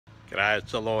G'day,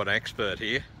 it's the Lawn Expert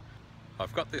here.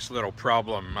 I've got this little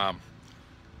problem.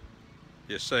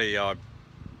 You see, I'm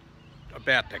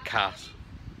about to cut.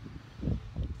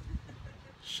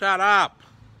 Shut up!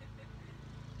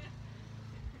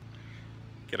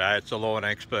 G'day, it's the Lawn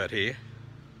Expert here.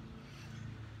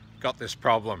 Got this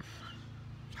problem.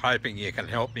 Hoping you can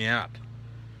help me out.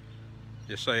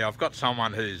 You see, I've got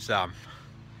someone who's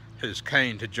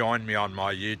keen to join me on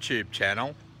my YouTube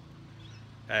channel,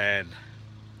 and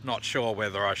not sure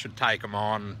whether I should take them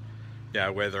on,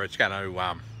 whether it's going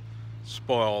to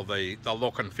spoil the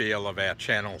look and feel of our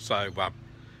channel. So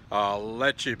I'll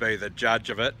let you be the judge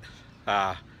of it.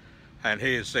 And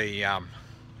here's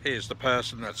the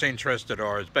person that's interested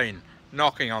or has been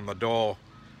knocking on the door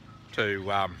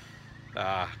to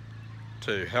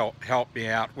help me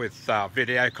out with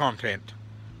video content.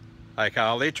 Okay,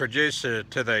 I'll introduce her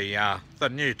to the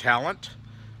new talent.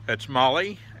 It's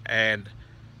Molly, and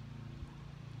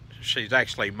she's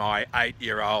actually my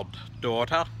 8-year-old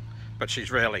daughter, but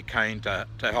she's really keen to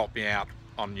help me out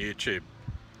on YouTube.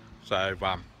 So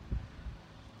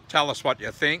tell us what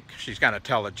you think. She's going to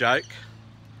tell a joke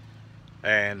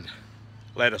and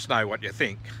let us know what you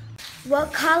think.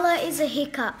 What colour is a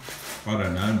hiccup? I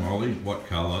don't know, Molly. What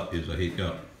colour is a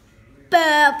hiccup?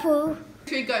 Purple.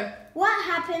 Two, go. What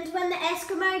happened when the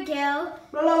Eskimo girl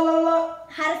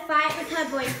had a fight with her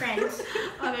boyfriend?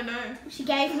 I don't know. She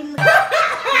gave him the...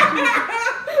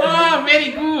 Oh,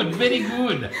 very good, very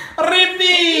good.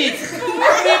 Repeat!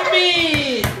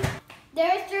 Repeat!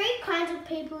 There are 3 kinds of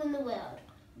people in the world.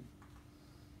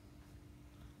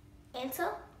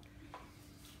 Answer?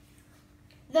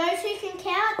 Those who can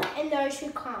count and those who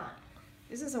can't.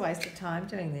 This is a waste of time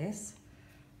doing this.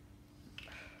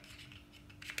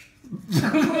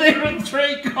 There are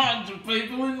 3 kinds of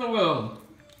people in the world.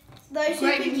 Those who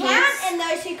Great can English. count and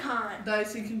those who can't.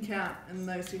 Those who can count and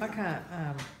those who I can't.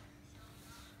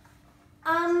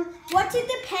 What did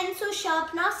the pencil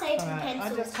sharpener say to the Alright, pencil?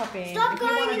 I'll just hop in. Stop If you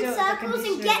wanna going do in it with the circles and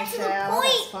conditioner get in to the the shower, point.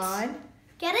 that's fine.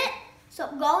 Get it?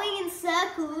 Stop going in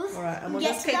circles. Alright, and we'll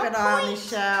get just to keep the an eye on point. this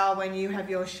shower when you have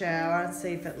your shower and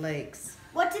see if it leaks.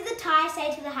 What did the tie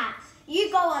say to the hat?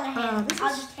 You go on ahead. This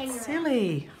I'll is just hang around.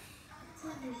 silly.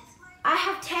 I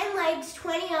have 10 legs,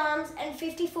 20 arms, and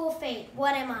 54 feet.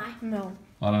 What am I? No.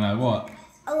 I don't know what.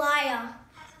 A liar.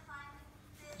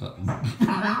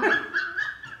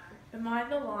 Am I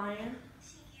the lion?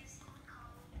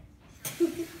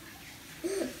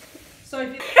 So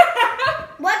if you...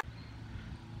 What?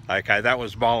 Okay, that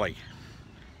was Molly.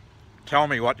 Tell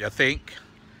me what you think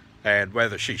and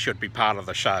whether she should be part of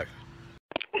the show.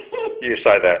 You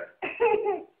say that.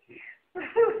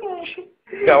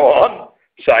 Go on.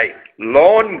 Say,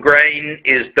 lawn green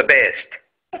is the best.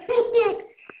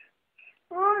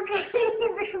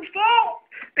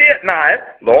 Yeah, no,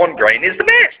 lawn green is the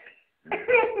best.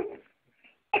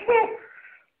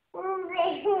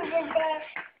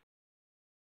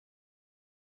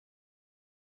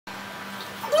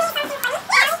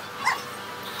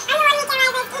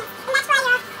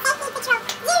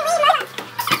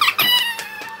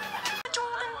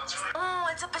 Oh,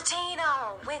 it's a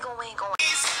potato. Wiggle, wiggle.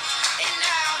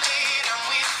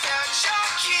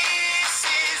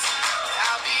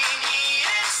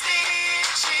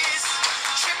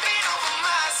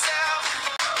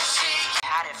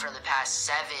 Had it for the past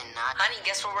 7. Honey,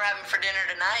 guess what we're having for dinner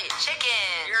tonight? Chicken.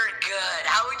 You're good.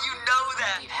 How would you know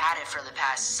that? We've had it for the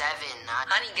past 7.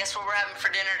 Honey, guess what we're having for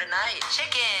dinner tonight?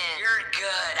 Chicken. You're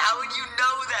good. How would you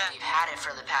know that? We've had it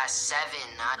for the past 7.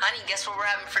 Honey, guess what we're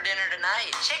having for dinner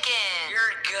tonight? Chicken.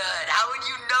 You're good. How would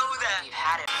you know that? We've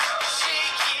had it.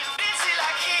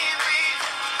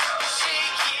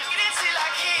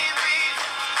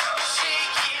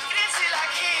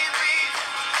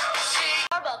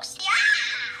 Starbucks. Yeah.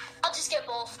 I'll just get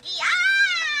both. Yeah.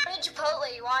 I need Chipotle.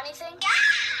 You want anything? Yeah.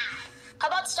 How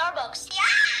about Starbucks? Yeah.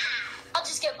 I'll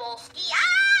just get both. Yeah.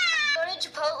 I need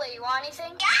Chipotle. You want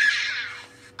anything? Yeah.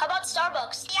 How about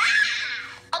Starbucks? Yeah.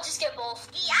 I'll just get both.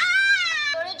 Yeah.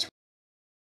 I need